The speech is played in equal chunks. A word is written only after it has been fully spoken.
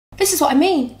This is what I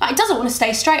mean. Like, it doesn't want to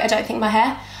stay straight, I don't think, my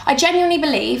hair. I genuinely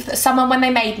believe that someone, when they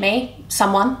made me,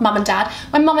 mum and dad,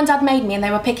 when mum and dad made me and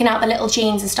they were picking out the little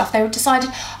jeans and stuff, they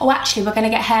decided, oh, actually, we're going to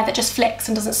get hair that just flicks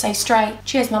and doesn't stay straight.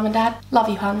 Cheers, mum and dad. Love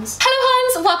you, Huns.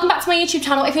 Hello, Huns. Welcome back to my YouTube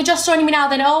channel. If you're just joining me now,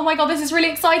 then oh my God, this is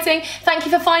really exciting. Thank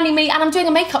you for finding me. And I'm doing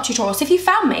a makeup tutorial. So if you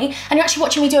found me and you're actually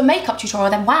watching me do a makeup tutorial,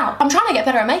 then wow, I'm trying to get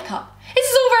better at makeup. This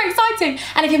is all very exciting.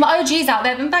 And if you're my OGs out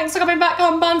there, then thanks for coming back,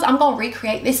 Hum Buns. I'm gonna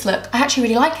recreate this look. I actually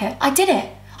really like it. I did it.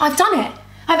 I've done it.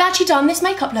 I've actually done this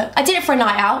makeup look. I did it for a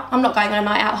night out. I'm not going on a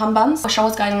night out, Hum Buns. Wish I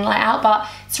was going on a night out, but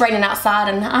it's raining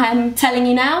outside and I'm telling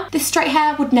you now, this straight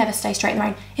hair would never stay straight in the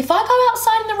rain. If I go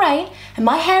outside in the rain and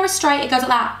my hair is straight, it goes like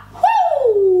that.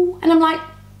 Woo! And I'm like,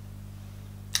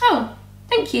 oh,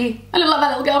 thank you. I look like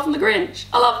that little girl from The Grinch.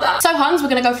 I love that. So Huns, we're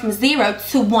gonna go from 0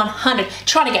 to 100.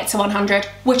 Trying to get to 100.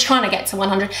 We're trying to get to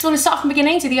 100. So we're gonna start from the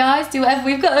beginning, do the eyes, do whatever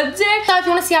we've got to do. So if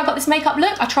you wanna see how I got this makeup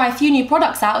look, I try a few new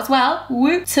products out as well.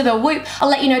 Whoop to the whoop. I'll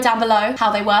let you know down below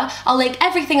how they were. I'll link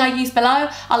everything I use below.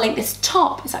 I'll link this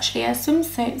top. It's actually a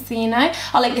swimsuit, so you know.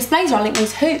 I'll link this blazer, I'll link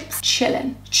these hoops.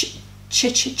 Chillin'.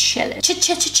 Chillin'.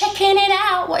 Checking it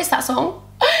out. What is that song?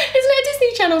 Isn't it a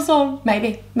Disney Channel song?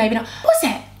 Maybe, maybe not. What's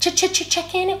it?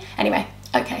 Checking it. Anyway,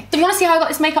 okay. If you want to see how I got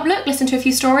this makeup look, listen to a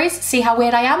few stories, see how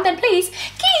weird I am, then please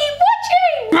keep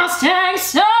watching. Mustang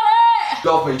Sally!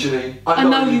 Love me, Janine. I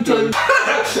know you do.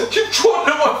 You're trying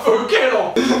to my phone, get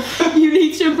off. You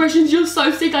need two impressions, you're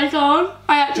so sick, I can't.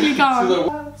 I actually can't.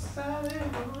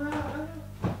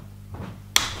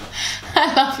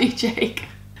 I love you, Jake.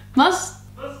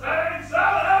 Mustang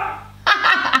Sally!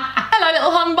 Hello,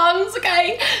 little Hum Buns,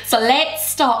 okay? So let's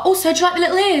start. Also, do you like the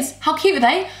little ears? How cute are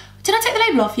they? Did I take the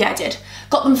label off? Yeah, I did.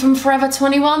 Got them from Forever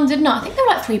 21, didn't I? I think they were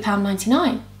like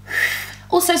 £3.99.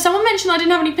 Also, someone mentioned I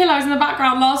didn't have any pillows in the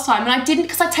background last time, and I didn't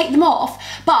because I take them off,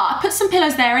 but I put some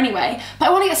pillows there anyway. But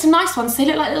I want to get some nice ones, so they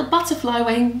look like little butterfly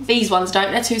wings. These ones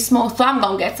don't, they're too small, so I'm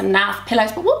gonna get some nice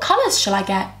pillows. But what colours shall I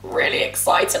get? Really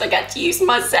excited I get to use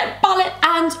my set palette.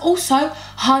 And also,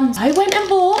 Huns, I went and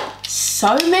bought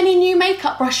so many new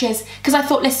makeup brushes because I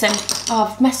thought, listen, oh,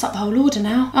 I've messed up the whole order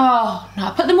now. Oh, no,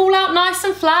 I put them all out nice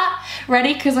and flat,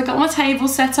 ready, because I got my table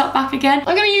set up back again.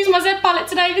 I'm gonna use my Z palette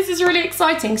today. This is really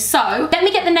exciting. So, let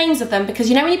me get the names of them because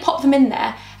you know when you pop them in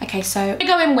there. Okay, so I'm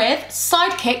gonna go in with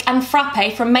Sidekick and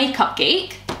Frappe from Makeup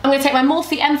Geek. I'm gonna take my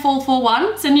Morphe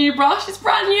M441. It's a new brush, it's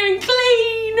brand new and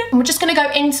clean. And we're just gonna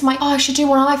go into my, oh, I should do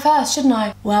one eye first, shouldn't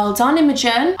I? Well done,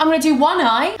 Imogen. I'm gonna do one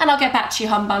eye and I'll get back to you,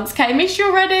 Hum Buns. Okay, miss you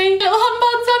already. Little Hum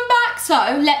Buns, I'm back.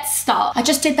 So let's start. I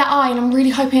just did that eye and I'm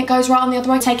really hoping it goes right on the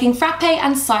other eye. Taking Frappe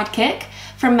and Sidekick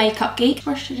from Makeup Geek. What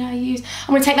brush did I use?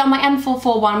 I'm gonna take that on my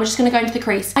M441. We're just gonna go into the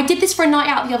crease. I did this for a night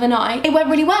out the other night. It went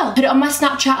really well. Put it on my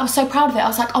Snapchat. I was so proud of it. I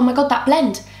was like, oh my God, that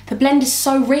blend. The blend is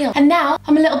so real. And now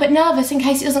I'm a little bit nervous in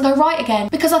case it doesn't go right again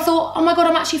because I thought, oh my God,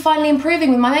 I'm actually finally improving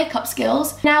with my makeup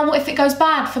skills. Now what if it goes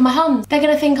bad for my Huns? They're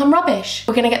gonna think I'm rubbish.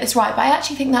 We're gonna get this right, but I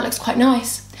actually think that looks quite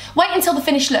nice. Wait until the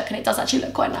finished look and it does actually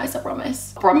look quite nice, I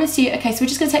promise. I promise you. Okay, so we're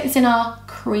just gonna take this in our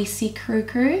creasy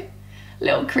crew.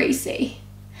 Little creasy.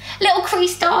 Little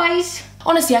creased eyes.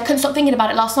 Honestly, I couldn't stop thinking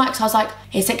about it last night because I was like,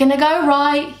 is it gonna go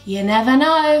right? You never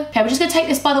know. Okay, we're just gonna take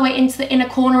this, by the way, into the inner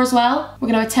corner as well. We're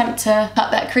gonna attempt to cut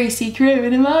that creasy crew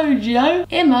in Emojo.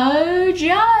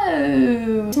 Emojo.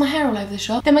 Is my hair all over the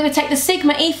shop? Then we're gonna take the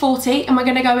Sigma E40 and we're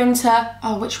gonna go into,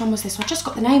 oh, which one was this? I just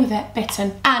got the name of it,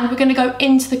 Bitten. And we're gonna go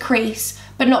into the crease,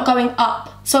 but not going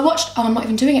up. So I watched, oh, I'm not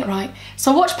even doing it right.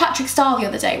 So I watched Patrick Star the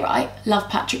other day, right? Love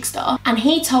Patrick Star. And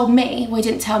he told me, well, he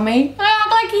didn't tell me. I act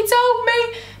like he told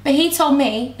me. But he told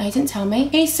me, no, he didn't tell me.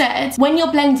 He said, when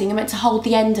you're blending, you're meant to hold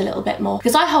the end a little bit more.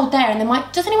 Because I hold there and then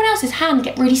like, does anyone else's hand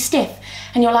get really stiff?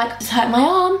 And you're like, it's hurting my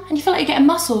arm. And you feel like you're getting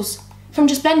muscles from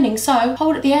just blending. So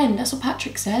hold at the end, that's what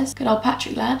Patrick says. Good old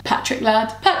Patrick lad. Patrick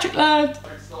lad. Patrick lad.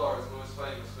 Patrick Star is most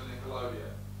famous for Nickelodeon.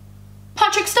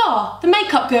 Patrick Star, the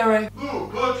makeup guru.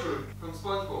 Ooh, Patrick from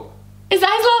SpongeBob. Is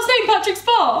that his last name, Patrick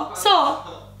Star?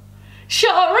 Star?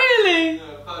 Shut up, really? Yeah,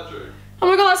 Patrick. Oh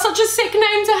my God, that's such a sick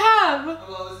name to have.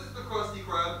 Hello, is this the Krusty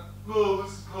Krab? No,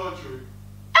 this is Patrick.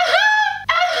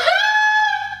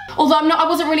 Although I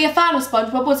wasn't really a fan of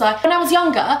SpongeBob, was I? When I was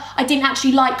younger, I didn't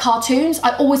actually like cartoons.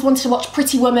 I always wanted to watch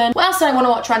Pretty Woman. What else did I want to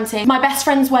watch, Ranty? My Best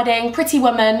Friend's Wedding, Pretty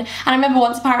Woman. And I remember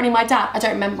once, apparently my dad, I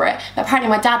don't remember it, but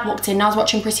apparently my dad walked in and I was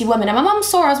watching Pretty Woman and my mum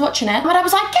saw I was watching it. My dad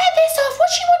was like, get this off,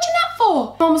 what's she watching that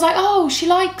for? Mum was like, oh, she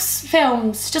likes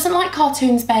films. She doesn't like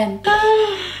cartoons, Ben.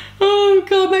 Oh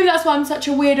God, maybe that's why I'm such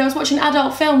a weirdo. I was watching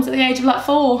adult films at the age of like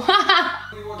 4. We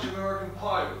watch American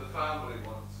Pie with the family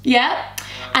once. Yeah.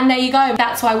 And there you go.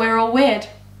 That's why we're all weird.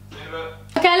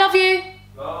 Okay, I love you.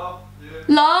 Love you.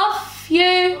 Love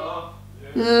you. Love you.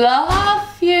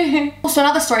 Love you. Also,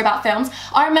 another story about films.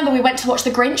 I remember we went to watch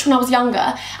The Grinch when I was younger,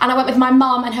 and I went with my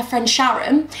mum and her friend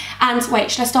Sharon. And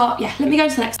wait, should I start? Yeah, let me go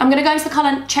into the next. I'm gonna go into the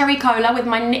colour Cherry Cola with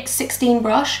my NYX 16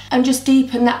 brush and just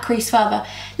deepen that crease further.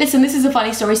 Listen, this is a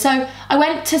funny story. So I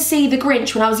went to see The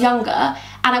Grinch when I was younger,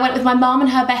 and I went with my mum and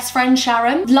her best friend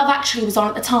Sharon. Love Actually was on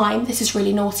at the time. This is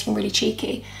really naughty and really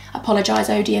cheeky. I apologise,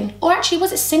 Odeon. Or actually,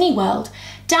 was it Cineworld?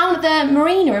 Down at the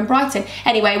marina in Brighton.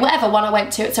 Anyway, whatever one I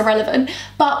went to, it's irrelevant.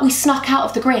 But we snuck out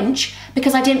of The Grinch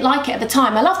because I didn't like it at the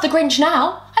time. I love The Grinch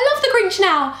now. I love The Grinch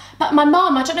now. But my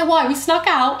mum, I don't know why, we snuck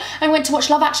out and went to watch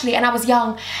Love Actually, and I was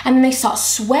young. And then they start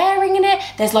swearing in it.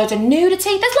 There's loads of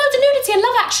nudity. There's loads of nudity in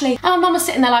Love Actually. And my mum was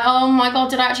sitting there like, oh my God,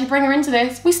 did I actually bring her into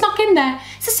this? We snuck in there.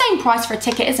 It's the same price for a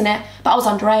ticket, isn't it? But I was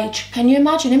underage. Can you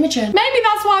imagine, Imogen? Maybe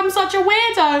that's why I'm such a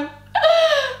weirdo.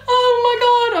 Oh my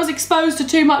God, I was exposed to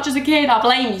too much as a kid. I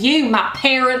blame you, my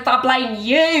parents, I blame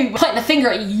you. Pointing the finger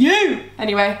at you.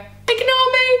 Anyway,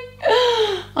 ignore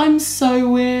me. I'm so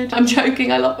weird. I'm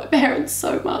joking, I love my parents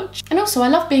so much. And also, I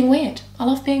love being weird. I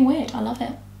love being weird, I love it.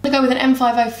 I'm gonna go with an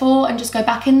M504 and just go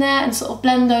back in there and sort of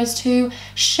blend those two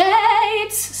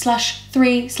shades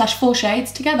 /3/4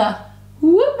 shades together.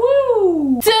 Woo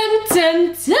woo! Dun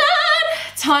dun dun!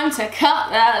 Time to cut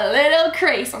that little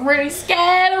crease. I'm really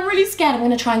scared, I'm really scared. I'm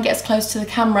gonna try and get as close to the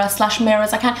camera /mirror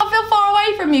as I can. I feel far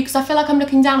away from you because I feel like I'm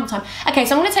looking down all the time. Okay,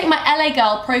 so I'm gonna take my LA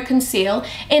Girl Pro Conceal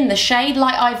in the shade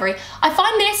Light Ivory. I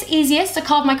find this easiest to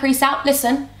carve my crease out.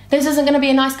 Listen, this isn't gonna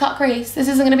be a nice cut crease. This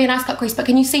isn't gonna be a nice cut crease, but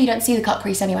can you see you don't see the cut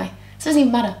crease anyway? It doesn't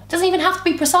even matter. It doesn't even have to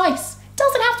be precise. It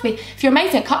doesn't have to be. If you're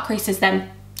amazing at cut creases,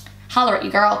 then holler at you,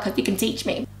 girl, because you can teach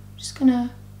me. I'm just gonna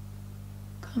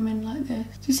come in like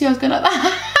this. Do you see I was going like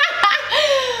that?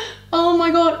 Oh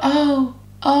my God.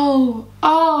 Oh.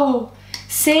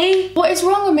 See? What is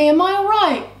wrong with me? Am I all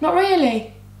right? Not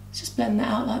really. Let's just blend that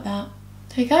out like that.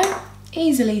 There you go.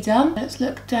 Easily done. Let's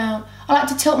look down. I like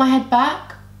to tilt my head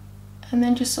back and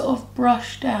then just sort of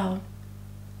brush down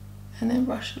and then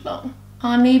brush along.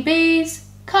 Honey bees,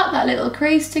 cut that little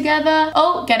crease together.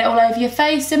 Oh, get it all over your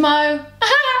face, Imo.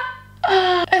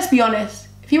 Let's be honest.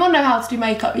 If you want to know how to do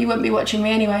makeup, you wouldn't be watching me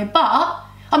anyway, but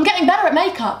I'm getting better at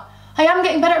makeup. I am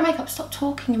getting better at makeup. Stop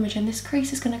talking, Imogen. This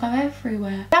crease is going to go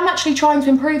everywhere. I'm actually trying to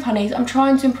improve, honeys. I'm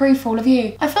trying to improve for all of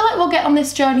you. I feel like we'll get on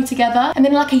this journey together, and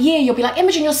then in like a year, you'll be like,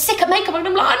 Imogen, you're sick at makeup. And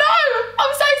I'm like, I know,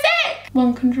 I'm so sick.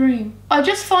 One can dream. I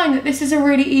just find that this is a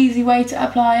really easy way to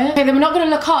apply it. Okay, then we're not going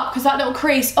to look up because that little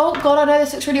crease, oh God, I know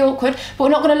this looks really awkward, but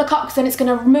we're not going to look up because then it's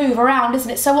going to move around, isn't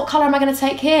it? So what colour am I going to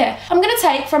take here? I'm going to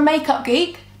take from Makeup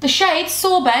Geek the shade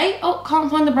Sorbet. Oh, can't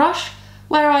find the brush.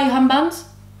 Where are you, humbuns?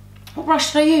 What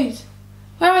brush did I use?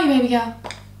 Where are you, baby girl?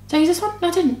 Did I use this one? No,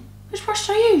 I didn't. Which brush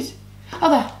did I use? Oh,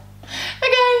 there.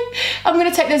 Okay. I'm going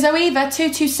to take the Zoeva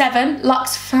 227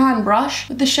 Luxe Fan Brush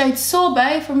with the shade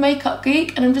Sorbet from Makeup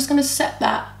Geek, and I'm just going to set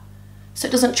that so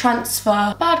it doesn't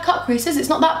transfer. Bad cut creases. It's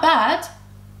not that bad.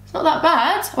 It's not that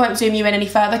bad. I won't zoom you in any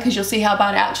further because you'll see how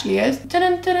bad it actually is. Dun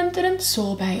 -dun -dun -dun -dun.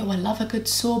 Sorbet. Oh, I love a good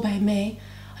sorbet, me.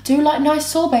 I do like nice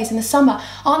sorbets in the summer.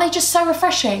 Aren't they just so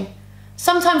refreshing?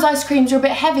 Sometimes ice creams are a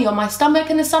bit heavy on my stomach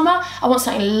in the summer. I want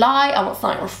something light, I want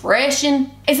something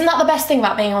refreshing. Isn't that the best thing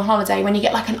about being on holiday, when you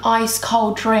get like an ice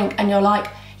cold drink and you're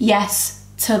like, yes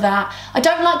to that. I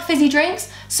don't like fizzy drinks,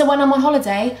 so when I'm on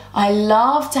holiday, I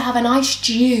love to have a nice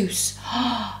juice.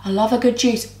 I love a good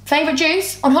juice. Favourite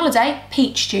juice on holiday?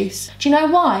 Peach juice. Do you know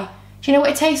why? Do you know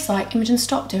what it tastes like? Imogen,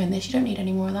 stop doing this. You don't need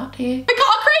any more of that, do you? We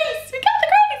got a crease! We got the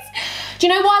crease! Do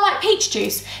you know why I like peach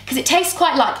juice? Because it tastes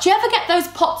quite like, do you ever get those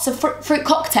pots of fruit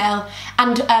cocktail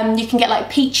and you can get like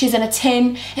peaches in a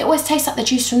tin? It always tastes like the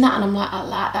juice from that, and I'm like, I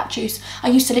like that juice. I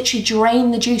used to literally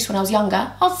drain the juice when I was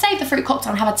younger. I'll save the fruit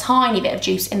cocktail and have a tiny bit of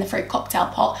juice in the fruit cocktail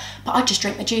pot, but I just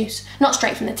drink the juice. Not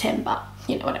straight from the tin, but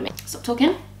you know what I mean. Stop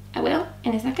talking. I will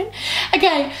in a second.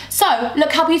 Okay, so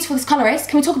look how beautiful this colour is.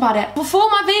 Can we talk about it? Before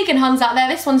my vegan huns out there,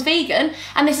 this one's vegan,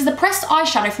 and this is the pressed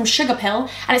eyeshadow from Sugar Pill,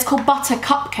 and it's called Butter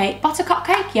Cupcake. Butter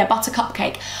Cupcake? Yeah, Butter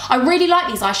Cupcake. I really like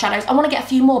these eyeshadows. I want to get a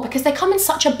few more because they come in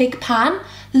such a big pan.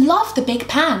 Love the big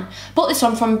pan. Bought this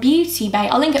one from Beauty Bay.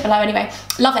 I'll link it below anyway.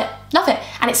 Love it,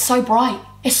 and it's so bright.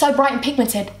 It's so bright and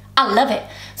pigmented. I love it.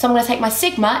 So I'm going to take my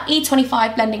Sigma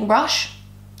E25 blending brush,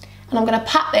 and I'm going to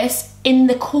pat this in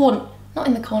the corner. Not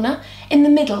in the corner, in the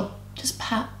middle. Just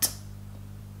pat.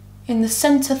 In the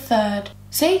centre third.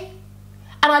 See?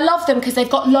 And I love them because they've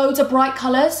got loads of bright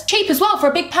colours. Cheap as well for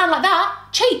a big pan like that.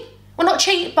 Cheap. Well, not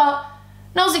cheap, but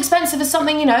not as expensive as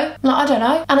something, you know, like, I don't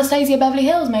know, Anastasia Beverly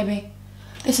Hills maybe.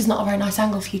 This is not a very nice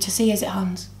angle for you to see, is it,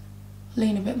 Hans?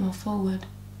 Lean a bit more forward.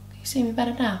 Can you see me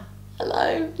better now?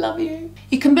 Hello, love you.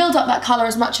 You can build up that colour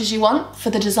as much as you want for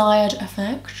the desired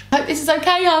effect. Hope this is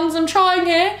okay, Hans, I'm trying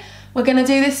here. We're gonna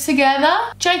do this together.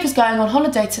 Jake is going on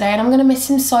holiday today and I'm gonna miss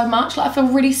him so much. Like, I feel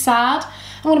really sad.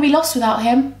 I'm gonna be lost without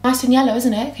him. Nice and yellow,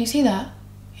 isn't it? Can you see that?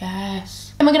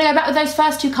 Yes. And we're gonna go back with those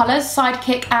first two colours,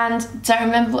 Sidekick and, don't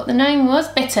remember what the name was,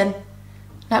 Bitten.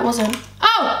 That wasn't.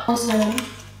 Oh! Wasn't.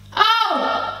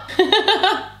 Oh!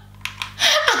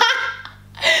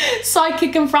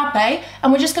 Sidekick and Frappe,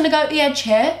 and we're just going to go at the edge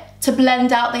here to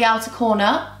blend out the outer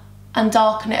corner and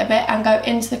darken it a bit and go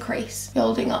into the crease,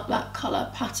 building up that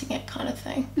colour, patting it kind of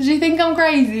thing. Do you think I'm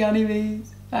crazy,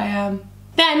 honeybees? I am.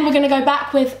 Then we're going to go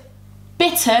back with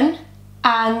Bitten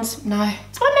and, no,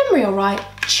 is my memory all right?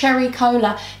 Cherry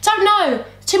Cola. Don't know,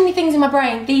 too many things in my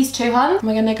brain. These two, hun.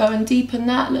 We're going to go and deepen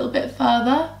that a little bit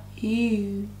further.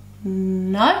 Ew.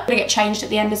 No. I'm gonna get changed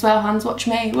at the end as well, Hans. Watch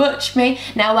me, watch me.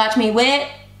 Now watch me whip.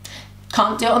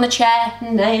 Can't do it on the chair.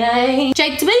 Nay, nay.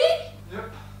 Jake to be?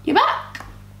 Yep. You're back.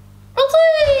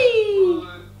 Right.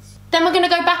 Then we're gonna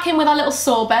go back in with our little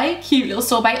sorbet, cute little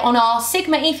sorbet, on our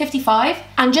Sigma E55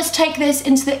 and just take this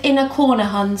into the inner corner,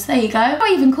 Hans. There you go. What do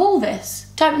I even call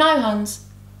this? Don't know, Hans.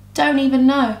 Don't even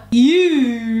know.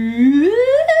 You.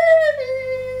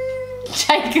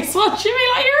 Jake is watching me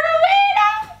like you're a weirdo.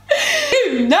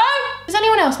 You know. Does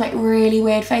anyone else make really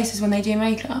weird faces when they do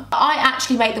makeup? I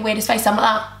actually make the weirdest face. I'm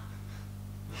like that.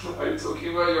 Are you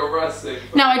talking about your resting?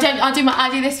 No, I don't. I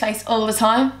do this face all the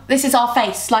time. This is our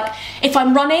face. Like, if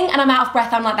I'm running and I'm out of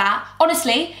breath, I'm like that.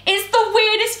 Honestly, it's the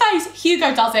weirdest face.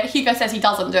 Hugo does it. Hugo says he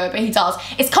doesn't do it, but he does.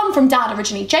 It's come from Dad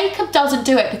originally. Jacob doesn't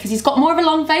do it because he's got more of a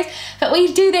long face, but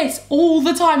we do this all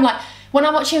the time. Like, when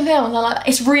I'm watching films, I'm like,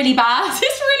 it's really bad.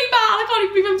 It's really bad. I can't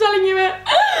even believe I'm telling you it.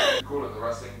 You call it the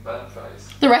resting Ben face.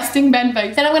 The resting Ben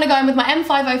face. Then I'm going to go in with my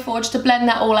M504 just to blend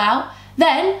that all out.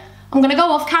 Then I'm going to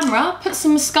go off camera, put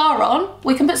some mascara on.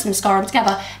 We can put some mascara on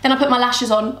together. Then I put my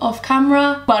lashes on off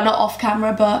camera. Well, not off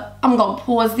camera, but I'm going to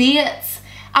pause it.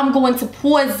 I'm going to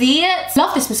pause it.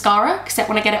 Love this mascara, except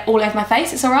when I get it all over my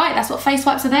face. It's all right. That's what face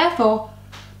wipes are there for.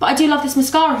 But I do love this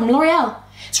mascara from L'Oreal.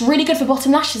 It's really good for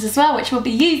bottom lashes as well, which we'll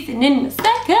be using in a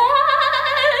second.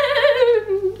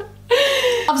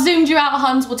 I've zoomed you out,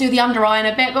 Hans. We'll do the under eye in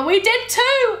a bit, but we did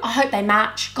too. I hope they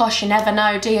match. Gosh, you never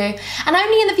know, do you? And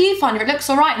only in the viewfinder it looks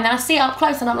all right, and then I see it up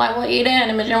close and I'm like, what are you doing,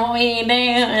 Imogen? What are you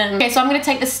doing? Okay, so I'm going to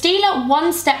take the Stila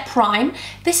One Step Prime.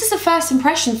 This is the first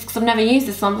impressions because I've never used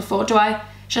this one before. Should I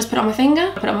just put it on my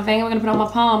finger? Put it on my finger. We're going to put it on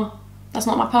my palm. That's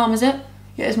not my palm, is it?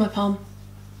 Yeah, it is my palm.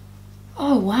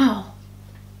 Oh, wow.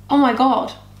 Oh my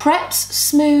God. Preps,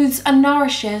 smooths and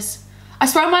nourishes. I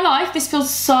swear on my life, this feels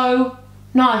so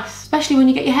nice, especially when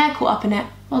you get your hair caught up in it.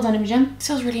 Well done, Imogen. This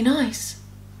feels really nice.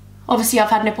 Obviously, I've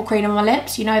had nipple cream on my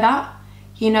lips. You know that.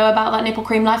 You know about that nipple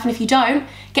cream life. And if you don't,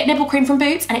 get nipple cream from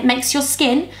Boots and it makes your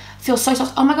skin feel so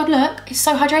soft. Oh my God, look. It's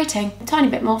so hydrating. A tiny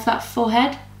bit more for that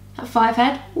forehead. That 5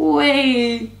 head.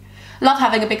 Whee. Love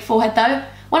having a big forehead though.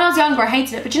 When I was younger, I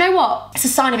hated it. But you know what? It's a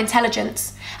sign of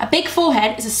intelligence. A big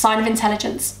forehead is a sign of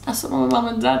intelligence. That's what my mum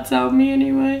and dad told me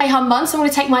anyway. Hey, hum bun, so I'm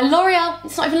gonna take my L'Oreal,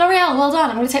 it's not even L'Oreal, well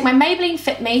done. I'm gonna take my Maybelline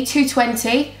Fit Me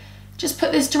 220, just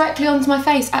put this directly onto my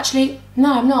face. Actually,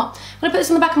 no, I'm not. I'm gonna put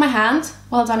this on the back of my hand.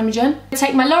 Well done, Imogen. I'm gonna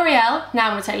take my L'Oreal, now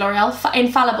I'm gonna take L'Oreal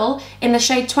Infallible in the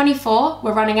shade 24.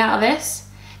 We're running out of this.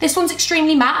 This one's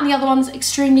extremely matte and the other one's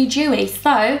extremely dewy.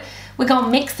 So we're gonna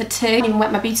mix the two. I didn't even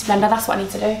wet my beauty blender, that's what I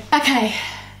need to do. Okay.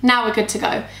 Now we're good to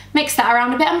go. Mix that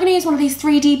around a bit. I'm going to use one of these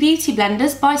 3D beauty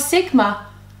blenders by Sigma.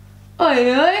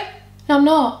 Oi, oi. No, I'm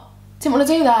not. Didn't want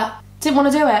to do that. Didn't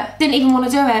want to do it. Didn't even want to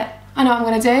do it. I know what I'm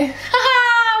going to do.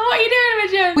 What are you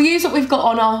doing, Imogen? We'll use what we've got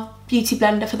on our beauty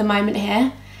blender for the moment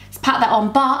here. Let's pat that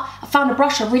on. But I found a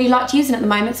brush I really liked using at the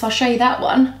moment, so I'll show you that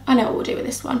one. I know what we'll do with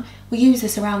this one. We'll use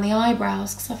this around the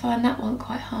eyebrows because I find that one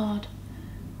quite hard.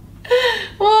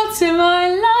 What am I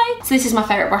like? So this is my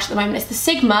favourite brush at the moment. It's the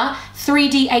Sigma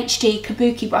 3D HD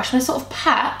Kabuki brush. I'm going to sort of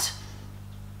pat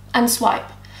and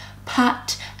swipe.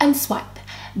 Pat and swipe.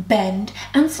 Bend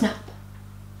and snap.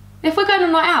 If we're going on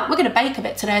a night out, we're going to bake a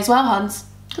bit today as well, Hans.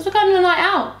 Because we're going on a night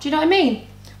out. Do you know what I mean?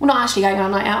 Well, not actually going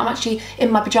on a night out. I'm actually in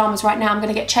my pyjamas right now. I'm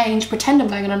going to get changed, pretend I'm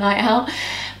going on a night out.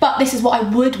 But this is what I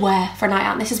would wear for a night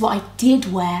out. And this is what I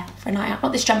did wear for a night out.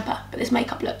 Not this jumper, but this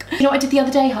makeup look. You know what I did the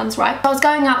other day, Hans, right? I was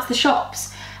going out to the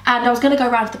shops and I was going to go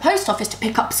around to the post office to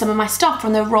pick up some of my stuff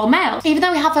from the Royal Mail. Even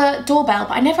though we have a doorbell,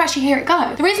 but I never actually hear it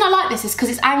go. The reason I like this is because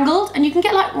it's angled and you can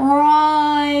get like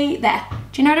right there.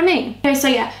 Do you know what I mean? Okay, so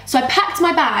yeah. So I packed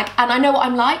my bag and I know what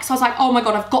I'm like. So I was like, oh my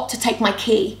God, I've got to take my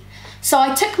key. So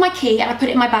I took my key and I put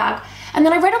it in my bag. And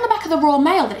then I read on the back of the Royal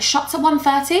Mail that it shuts at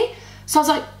 1:30. So I was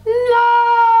like,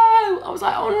 no. no. I was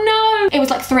like, oh no. It was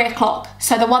like 3 o'clock.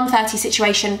 So the 1:30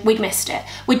 situation, we'd missed it.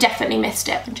 We definitely missed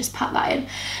it. And just pat that in.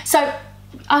 So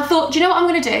I thought, do you know what I'm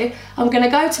gonna do? I'm gonna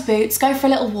go to Boots, go for a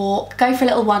little walk, go for a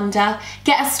little wander,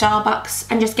 get a Starbucks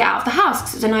and just get out of the house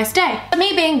because it was a nice day. But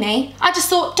me being me, I just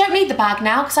thought, don't need the bag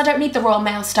now because I don't need the Royal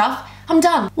Mail stuff. I'm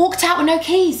done. Walked out with no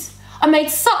keys. I made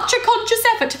such a conscious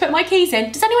effort to put my keys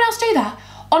in. Does anyone else do that?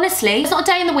 Honestly, it's not a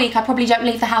day in the week I probably don't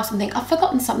leave the house and think, I've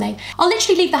forgotten something. I'll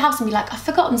literally leave the house and be like, I've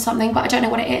forgotten something, but I don't know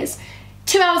what it is.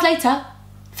 2 hours later,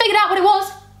 figured out what it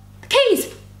was. The keys,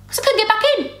 because I couldn't get back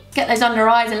in. Get those under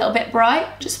eyes a little bit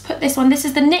bright. Just put this one. This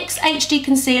is the NYX HD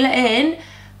Concealer in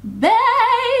beige.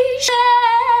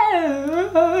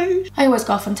 I always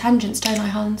go off on tangents, don't I,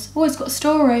 Hans? Always got a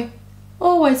story.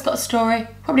 Always got a story.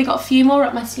 Probably got a few more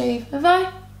up my sleeve. Have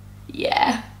I?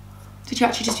 Yeah. Did you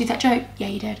actually just do that joke? Yeah,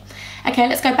 you did. Okay,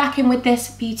 let's go back in with this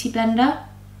beauty blender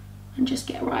and just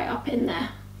get right up in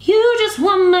there. You just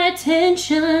want my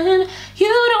attention.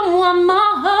 You don't want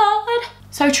my heart.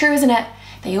 So true, isn't it?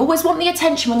 They always want the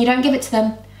attention when you don't give it to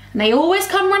them. And they always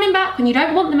come running back when you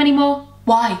don't want them anymore.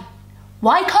 Why?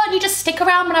 Why can't you just stick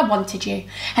around when I wanted you?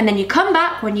 And then you come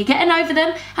back when you're getting over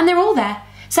them and they're all there.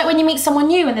 So when you meet someone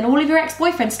new and then all of your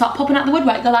ex-boyfriends start popping out the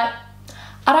woodwork, they're like,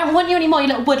 I don't want you anymore, you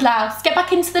little wood louse. Get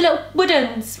back into the little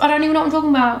woodens. I don't even know what I'm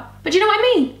talking about. But do you know what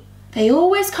I mean? They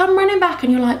always come running back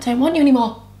and you're like, don't want you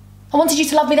anymore. I wanted you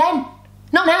to love me then.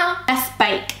 Not now. Let's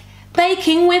bake.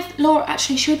 Baking with Laura.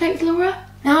 Actually, should we bake with Laura?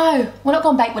 No, we're not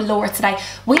going to bake with Laura today.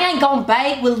 We ain't going to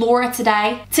bake with Laura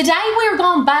today. Today we're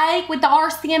going to bake with the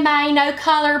RCMA no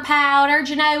colour powder.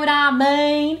 Do you know what I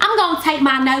mean? I'm going to take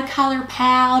my no colour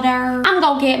powder. I'm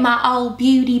going to get my old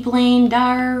beauty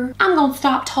blender. I'm going to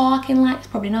stop talking like,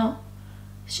 probably not.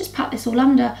 Let's just pat this all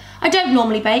under. I don't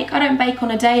normally bake. I don't bake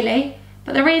on a daily.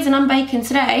 But the reason I'm baking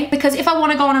today, because if I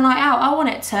want to go on a night out, I want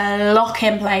it to lock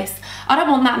in place. I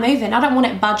don't want that moving. I don't want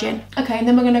it budging. Okay, and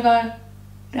then we're going to go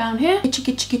down here.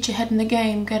 Get your head in the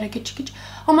game. Get your.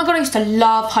 Oh my god, I used to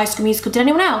love High School Musical. Did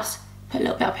anyone else? Put a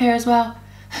little bit up here as well.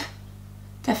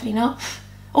 Definitely not.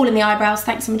 All in the eyebrows,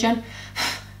 thanks Imogen.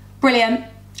 Brilliant,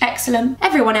 excellent.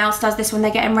 Everyone else does this when they're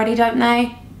getting ready, don't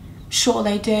they? Sure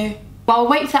they do. While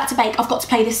we're waiting for that to bake, I've got to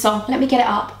play this song. Let me get it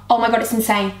up. Oh my god, it's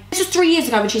insane. This was 3 years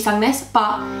ago when she sang this,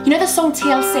 but you know the song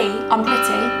TLC, I'm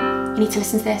Pretty? You need to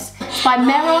listen to this. It's by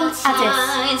Meron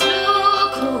Addis.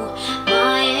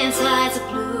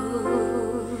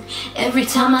 Every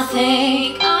time I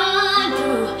think I'm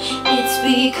through, it's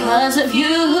because of you.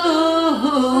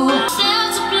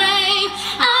 Self to blame,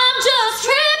 I'm just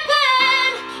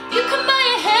tripping. You can buy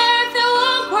your hair if it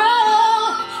won't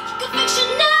grow. You can fix your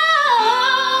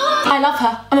nose. I love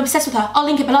her. I'm obsessed with her. I'll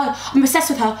link it below. I'm obsessed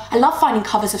with her. I love finding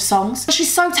covers of songs.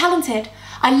 She's so talented.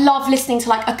 I love listening to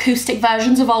like acoustic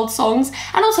versions of old songs.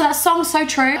 And also that song's so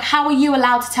true. How are you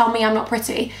allowed to tell me I'm not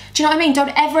pretty? Do you know what I mean?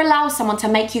 Don't ever allow someone to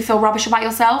make you feel rubbish about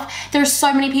yourself. There are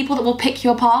so many people that will pick you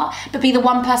apart, but be the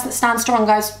one person that stands strong and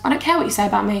goes, I don't care what you say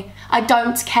about me. I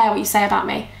don't care what you say about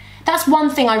me. That's one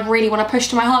thing I really want to push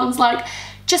to my heart. Like,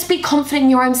 just be confident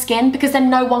in your own skin because then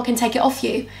no one can take it off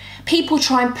you. People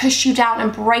try and push you down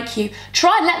and break you.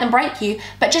 Try and let them break you,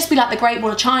 but just be like the Great Wall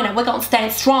of China. We're gonna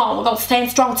stand strong. We're gonna stand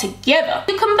strong together.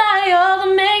 You can buy all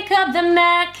the makeup that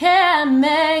man can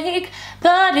make,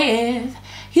 but if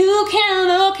you can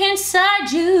look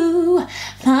inside you,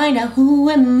 find out who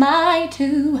am I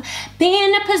to be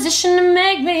in a position to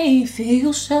make me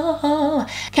feel so.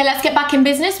 Okay, let's get back in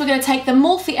business. We're gonna take the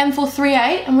Morphe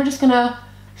M438 and we're just gonna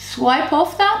swipe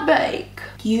off that bake.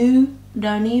 You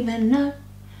don't even know.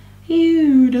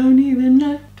 You don't even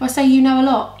know. Do I say you know a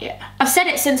lot? Yeah. I've said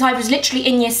it since I was literally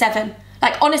in year 7.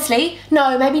 Like honestly,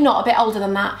 no, maybe not, a bit older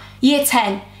than that. Year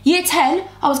 10. Year 10,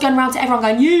 I was going around to everyone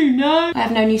going, you know. I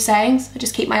have no new sayings, I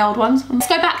just keep my old ones. Let's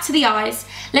go back to the eyes.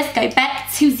 Let's go back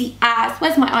to the eyes.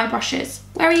 Where's my eye brushes?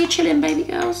 Where are you chilling, baby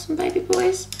girls and baby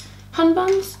boys? Hun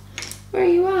buns? Where are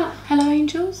you at? Hello,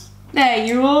 angels. There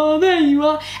you are, there you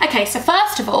are. Okay, so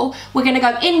first of all, we're gonna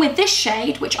go in with this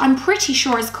shade, which I'm pretty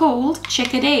sure is called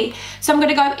Chickadee. So I'm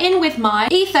gonna go in with my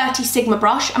E30 Sigma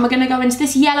brush, and we're gonna go into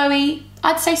this yellowy,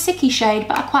 I'd say sicky shade,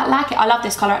 but I quite like it. I love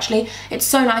this color actually. It's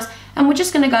so nice. And we're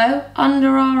just gonna go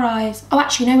under our eyes. Oh,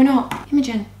 actually, no, we're not.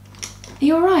 Imogen, are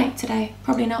you all right today?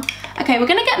 Probably not. Okay, we're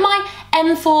gonna get my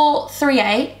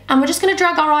M438, and we're just gonna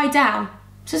drag our eye down.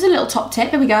 So it's a little top tip,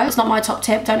 here we go. It's not my top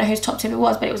tip, don't know whose top tip it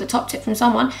was, but it was a top tip from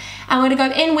someone. And we're gonna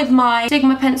go in with my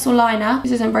Sigma pencil liner.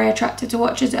 This isn't very attractive to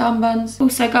watch, is it, buns?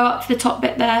 Also go up to the top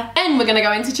bit there. And we're gonna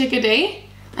go into Chickadee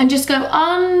and just go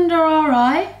under our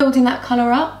eye, building that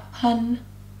colour up. Hun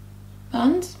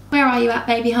buns. Where are you at,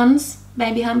 baby huns?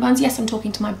 baby hun buns. Yes, I'm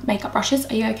talking to my makeup brushes.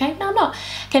 Are you okay? No, I'm not.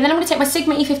 Okay, then I'm gonna take my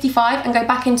Sigma E55 and go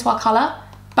back into our color,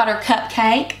 Buttercup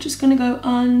Cake. Just gonna go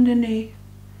underneath.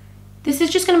 This is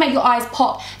just gonna make your eyes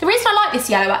pop. The reason I like this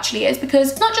yellow actually is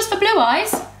because it's not just for blue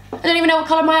eyes. I don't even know what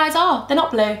color my eyes are. They're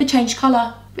not blue. They change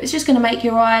color, but it's just gonna make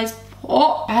your eyes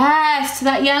pop. Yes, to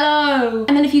that yellow.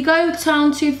 And then if you go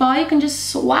down too far, you can just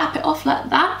swap it off like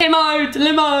that.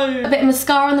 Limo. A bit of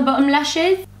mascara on the bottom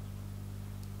lashes.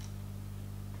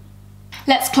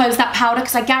 Let's close that powder,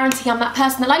 because I guarantee I'm that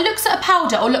person that like looks at a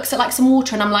powder or looks at like some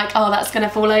water and I'm like, oh, that's gonna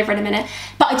fall over in a minute.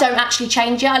 But I don't actually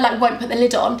change it. I like won't put the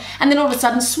lid on. And then all of a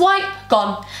sudden, swipe,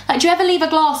 gone. Like, do you ever leave a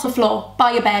glass on the floor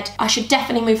by your bed? I should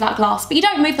definitely move that glass. But you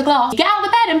don't move the glass. You get out of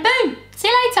the bed and boom, see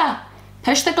you later.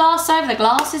 Push the glass over, the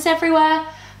glass is everywhere.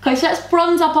 Okay, so let's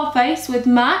bronze up our face with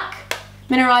MAC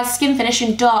Mineralized Skin Finish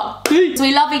in dark. So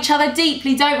we love each other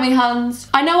deeply, don't we, huns?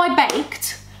 I know I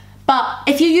baked, but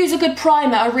if you use a good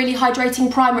primer, a really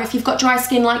hydrating primer, if you've got dry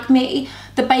skin like me,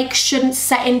 the bake shouldn't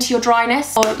set into your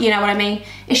dryness, or you know what I mean.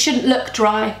 It shouldn't look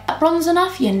dry. That bronze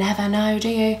enough? You never know, do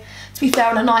you? To be fair,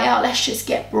 on a night out, let's just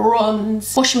get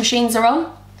bronze. Washing machines are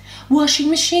on. Washing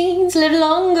machines live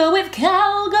longer with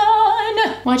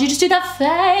Calgon. Why'd you just do that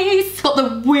face? Got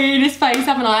the weirdest face,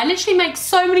 haven't I? I literally make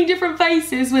so many different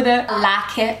faces with it. I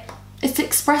like it. It's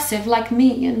expressive like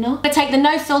me, you know? I'm gonna take the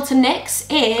No Filter NYX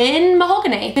in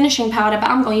Mahogany finishing powder, but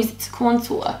I'm gonna use it to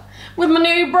contour with my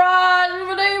new brush,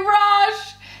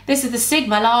 This is the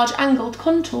Sigma large angled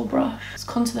contour brush. Let's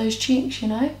contour those cheeks, you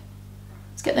know?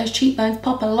 Let's get those cheekbones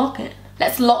pop and lock it.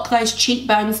 Let's lock those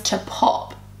cheekbones to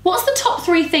pop. What's the top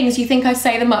 3 things you think I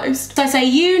say the most? So I say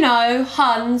you know,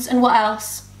 huns, and what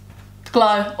else?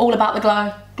 Glow, all about the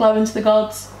glow. Glow into the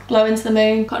gods, glow into the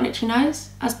moon. Got an itchy nose,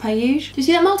 as per usual. Do you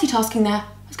see that multitasking there?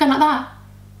 It's going like that.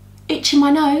 Itching my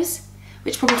nose,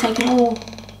 which probably taking all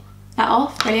that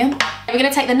off, brilliant. We're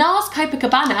gonna take the NARS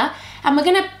Copacabana, and we're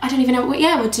gonna, I don't even know,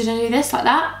 yeah, we're gonna do this like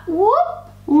that. Whoop,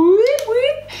 whoop,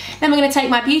 whoop. Then we're gonna take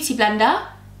my beauty blender,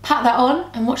 pat that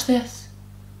on, and watch this.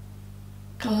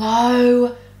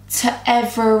 Glow to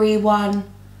everyone.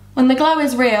 When the glow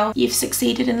is real, you've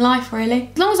succeeded in life, really.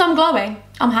 As long as I'm glowing,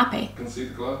 I'm happy. You can see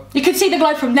the glow. You can see the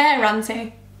glow from there,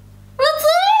 Auntie.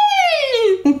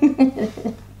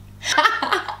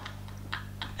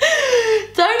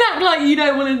 Don't act like you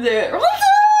don't want to do it.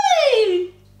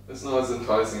 It's not as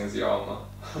enticing as Yama.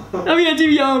 Oh yeah, do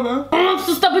Yama. I have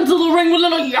to step into the ring with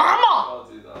little Yama.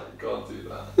 You can't do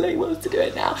that. He wants to do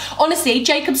it now. Honestly,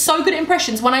 Jacob's so good at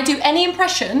impressions. When I do any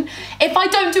impression, if I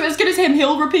don't do it as good as him,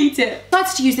 he'll repeat it. I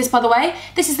decided to use this, by the way.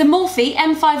 This is the Morphe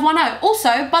M510.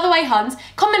 Also, by the way, huns,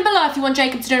 comment below if you want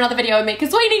Jacob to do another video with me,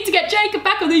 because we need to get Jacob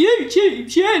back on the YouTube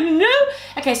channel.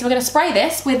 Okay, so we're going to spray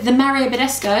this with the Mario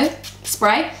Badescu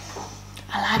spray.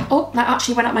 I like, oh, that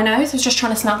actually went up my nose. I was just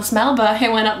trying to smell the smell, but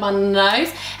it went up my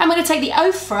nose. And we're going to take the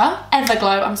Ofra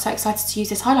Everglow. I'm so excited to use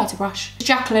this highlighter brush.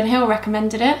 Jacqueline Hill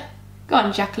recommended it. Go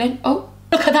on, Jacqueline. Oh,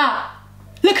 look at that.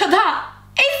 Look at that.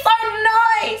 It's so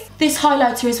nice. This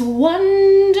highlighter is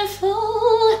wonderful.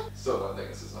 Still don't think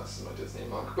it's as nice as my Disney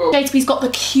mug. JTB's got the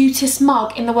cutest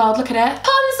mug in the world. Look at it.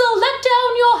 Hansel, let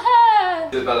down your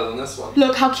hair. Did better than this one.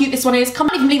 Look how cute this one is. Can't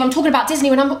even believe I'm talking about Disney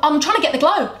when I'm trying to get the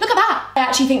glow. Look at that. I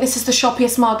actually think this is the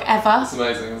shoppiest mug ever. It's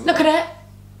amazing, isn't it? Look at it.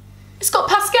 It's got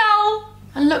Pascal.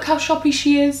 And look how shoppy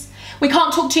she is. We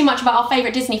can't talk too much about our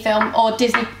favourite Disney film or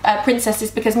Disney princesses,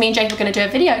 because me and Jake are going to do a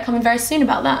video coming very soon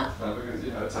about that. No, because,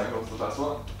 you know, Tangle's the best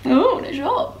one. Oh, no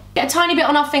shop. Get a tiny bit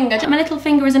on our finger. My little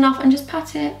finger is enough, and just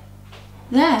pat it.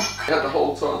 There. You had the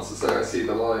whole chance to say I see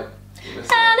the light. And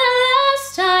at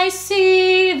last I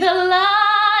see the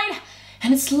light,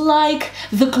 and it's like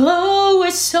the glow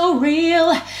is so real.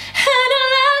 And at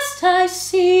last I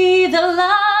see the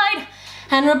light,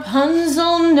 and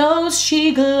Rapunzel knows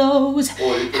she glows. And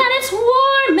it's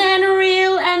warm and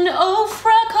real, and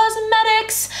Ofra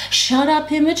Cosmetics. Shut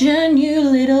up, Imogen, you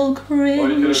little cringe. Or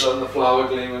you could have done the Flower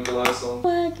Gleam and Glow song.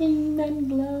 Flower Gleam and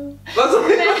Glow. That's what I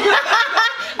forgot it.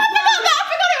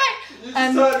 You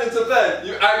just turned into bed.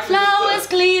 You actually flowers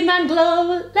gleam and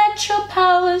glow, let your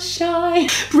powers shine.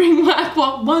 Bring back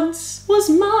what once was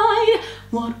mine,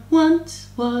 what once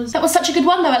was. That was such a good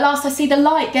one though. At last I see the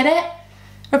light, get it?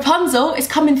 Rapunzel is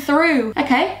coming through.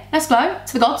 Okay, let's go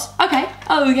to the gods. Okay,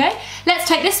 okay. Let's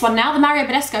take this one now, the Mario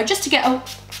Badescu, just to get, oh,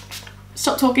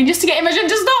 stop talking, just to get Imogen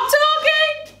to stop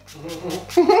talking.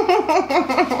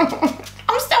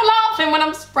 I'm still laughing when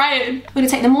I'm spraying. We're gonna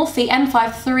take the Morphe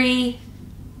M530.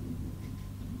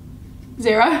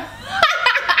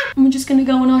 And we're just gonna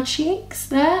go on our cheeks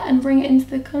there and bring it into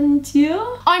the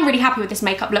contour. I'm really happy with this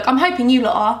makeup look. I'm hoping you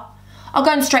lot are. I'll go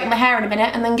and straighten my hair in a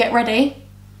minute and then get ready.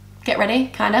 get ready,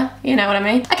 kinda, you know what I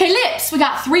mean. Okay, lips, we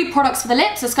got 3 products for the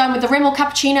lips. Let's go in with the Rimmel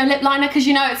Cappuccino lip liner, because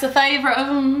you know it's a favourite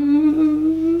of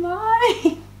mine.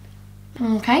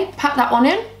 Okay, pat that one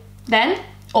in, then,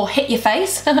 or hit your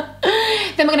face. Then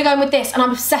we're gonna go in with this, and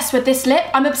I'm obsessed with this lip.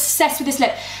 I'm obsessed with this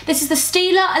lip. This is the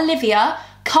Stila Olivia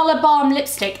Colour Balm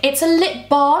Lipstick. It's a lip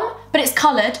balm, but it's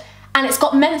coloured, and it's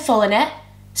got menthol in it,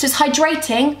 so it's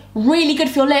hydrating, really good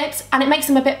for your lips, and it makes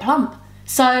them a bit plump.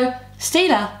 So,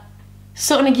 Stila,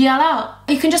 sorting a girl out.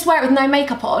 You can just wear it with no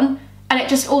makeup on, and it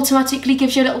just automatically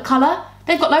gives you a little colour.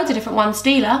 They've got loads of different ones,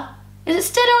 Stila. Is it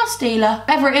Stila or Stila?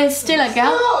 Whatever it is, Stila,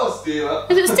 girl. Stila.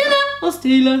 Is it Stila or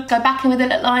Stila? Go back in with a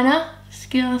lip liner.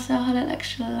 Just give yourself a little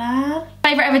extra line.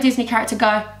 Favourite ever Disney character,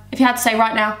 go. If you had to say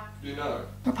right now. You know.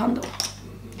 Rapunzel.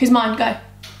 Who's mine, go.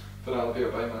 Vanellope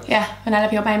or Baymax. Yeah,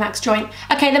 Vanellope or Baymax joint.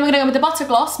 Okay, then we're gonna go with the Butter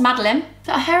Gloss, Madeline. Is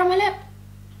that a hair on my lip?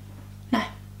 No.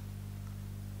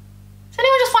 Does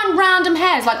anyone just find random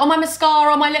hairs, like on my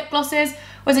mascara, on my lip glosses?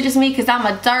 Or is it just me, because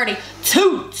I'm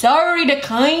too dirty to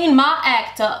clean my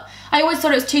act up? I always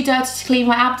thought it was too dirty to clean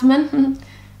my abdomen.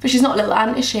 But she's not a little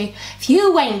ant, is she? If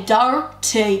you ain't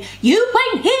dirty, you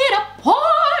ain't here to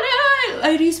party.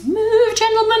 Ladies, move,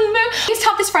 gentlemen, move. I used to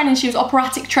have this friend and she was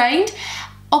operatic trained.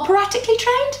 Operatically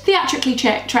trained? Theatrically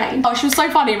trained. Oh, she was so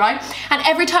funny, right? And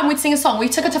every time we'd sing a song, we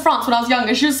took her to France when I was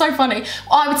younger, she was so funny.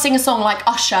 I would sing a song like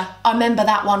Usher. I remember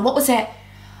that one. What was it?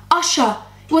 Usher.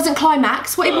 It wasn't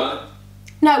Climax. What?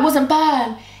 No, it wasn't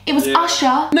Burn. It was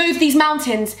Usher. Move these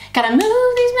mountains. Gotta move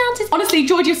these mountains. Honestly,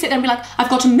 Georgie would sit there and be like, I've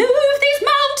got to move these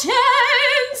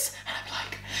mountains. And I'd be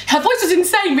like, her voice is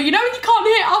insane, but you know when you can't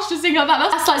hear Usher sing like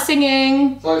that? That's like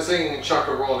singing... It's like singing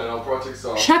Chaka Ron in operatic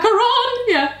style. Chaka Ron,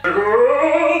 yeah. Chaka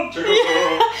Ron, Chaka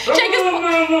Ron.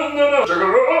 Chaka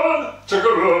Ron, Chaka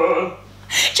Ron.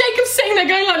 Jacob's sitting there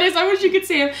going like this. I wish you could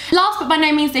see him. Last but by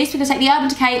no means least, we're gonna take the Urban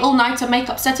Decay All Nighter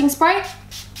Makeup Setting Spray.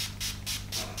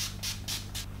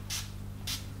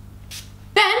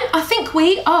 I think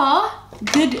we are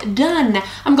good done.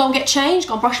 I'm gonna get changed,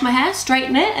 gonna brush my hair,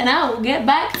 straighten it, and I will get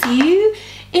back to you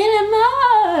in a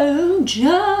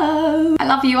mojo. I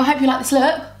love you, I hope you like this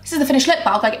look. This is the finished look,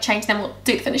 but I'll go get changed, then we'll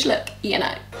do the finished look, you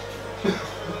know.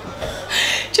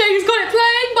 Jake's got it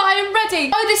playing, but I am ready.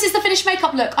 Oh, this is the finished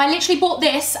makeup look. I literally bought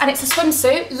this, and it's a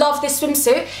swimsuit. Love this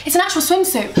swimsuit. It's an actual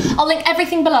swimsuit. I'll link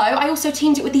everything below. I also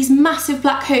teamed it with these massive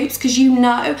black hoops, because you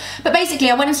know. But basically,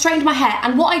 I went and straightened my hair,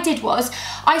 and what I did was,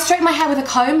 I straightened my hair with a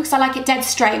comb, because I like it dead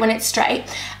straight when it's straight.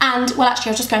 And, well,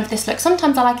 actually, I was just going for this look.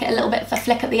 Sometimes I like it a little bit of a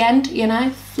flick at the end, you know,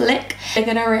 flick.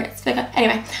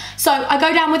 Anyway, so I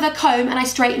go down with a comb, and I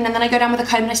straighten, and then I go down with a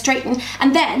comb, and I straighten.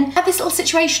 And then, I have this little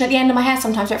situation at the end of my hair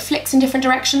sometimes, where it flicks in different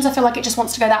directions. I feel like it just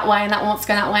wants to go that way and that wants to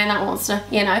go that way and that wants to,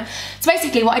 you know. So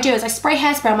basically what I do is I spray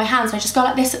hairspray on my hands and I just go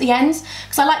like this at the ends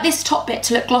because I like this top bit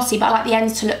to look glossy but I like the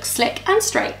ends to look slick and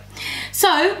straight.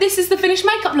 So this is the finished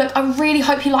makeup look. I really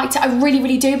hope you liked it. I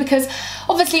really do because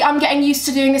obviously I'm getting used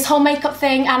to doing this whole makeup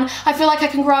thing and I feel like I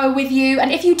can grow with you.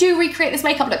 And if you do recreate this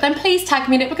makeup look, then please tag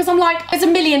me in it because I'm like, there's a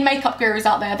million makeup gurus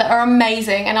out there that are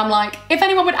amazing. And I'm like, if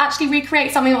anyone would actually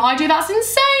recreate something that I do, that's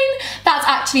insane. That's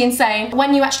actually insane.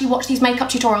 When you actually watch these makeup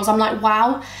tutorials, I'm like,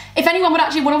 wow. If anyone would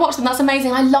actually want to watch them, that's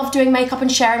amazing. I love doing makeup and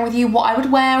sharing with you what I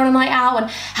would wear on a night out and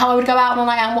how I would go out on a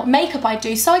night out and what makeup I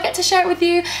do. So I get to share it with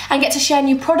you and get to share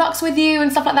new products with you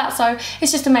and stuff like that. So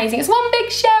it's just amazing. It's one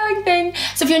big sharing thing.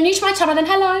 So if you're new to my channel, then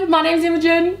hello, my name's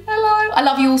Imogen. Hello. I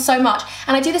love you all so much.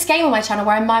 And I do this game on my channel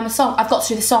where I mime a song. I've got to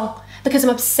do the song because I'm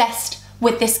obsessed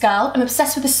with this girl. I'm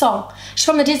obsessed with this song. She's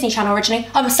from the Disney Channel originally.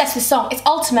 I'm obsessed with this song. It's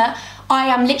ultimate. I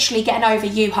am literally getting over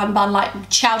you, hun bun, like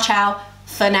ciao ciao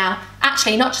for now.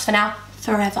 Actually, not just for now,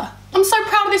 forever. I'm so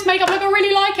proud of this makeup look, I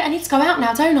really like it. I need to go out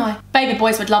now, don't I? Baby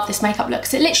boys would love this makeup look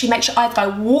because it literally makes your eyes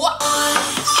go, what?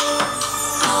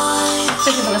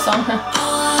 This isn't a song.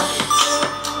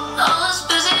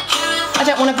 I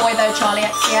don't want a boy though, Charlie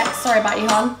XCX. Sorry about you,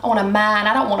 hon. I want a man.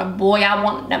 I don't want a boy, I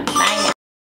want a man.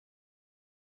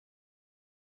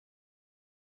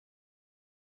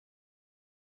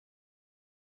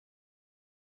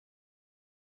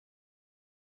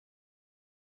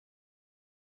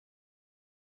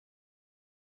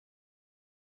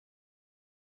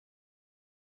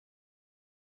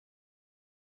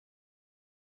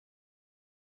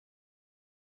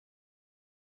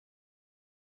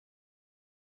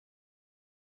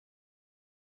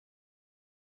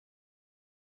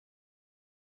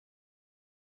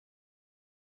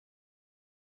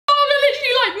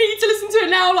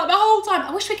 whole time.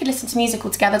 I wish we could listen to music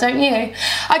all together, don't you?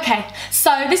 Okay,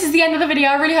 so this is the end of the video.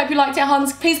 I really hope you liked it,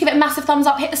 Hans. Please give it a massive thumbs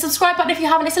up. Hit the subscribe button if you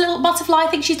haven't. It's a little butterfly. I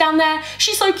think she's down there.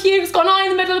 She's so cute. It's got an eye in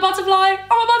the middle of the butterfly.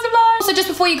 Oh, a butterfly. So just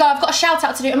before you go, I've got a shout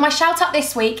out to do. And my shout out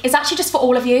this week is actually just for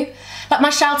all of you. Like, my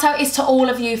shout out is to all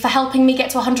of you for helping me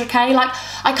get to 100k. Like,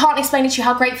 I can't explain to you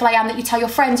how grateful I am that you tell your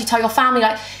friends, you tell your family.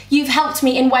 Like, you've helped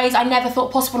me in ways I never thought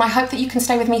possible, and I hope that you can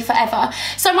stay with me forever.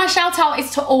 So my shout out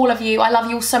is to all of you. I love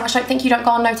you all so much. Don't think you don't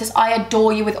go unnoticed. I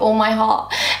adore you with all my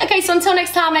heart. Okay, so until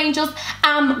next time, angels,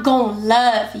 I'm gonna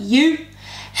love you.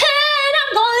 And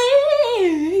I'm gonna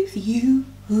leave you.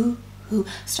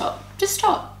 Stop. Just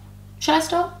stop. Should I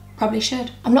stop? Probably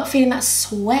should. I'm not feeling that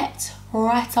sweat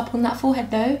right up on that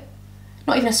forehead though.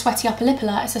 Not even a sweaty upper lip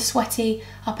alert, it's a sweaty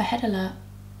upper head alert.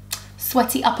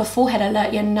 Sweaty upper forehead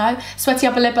alert, you know? Sweaty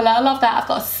upper lip alert, I love that. I've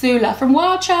got a Sula from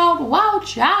Wild Child, Wild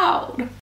Child.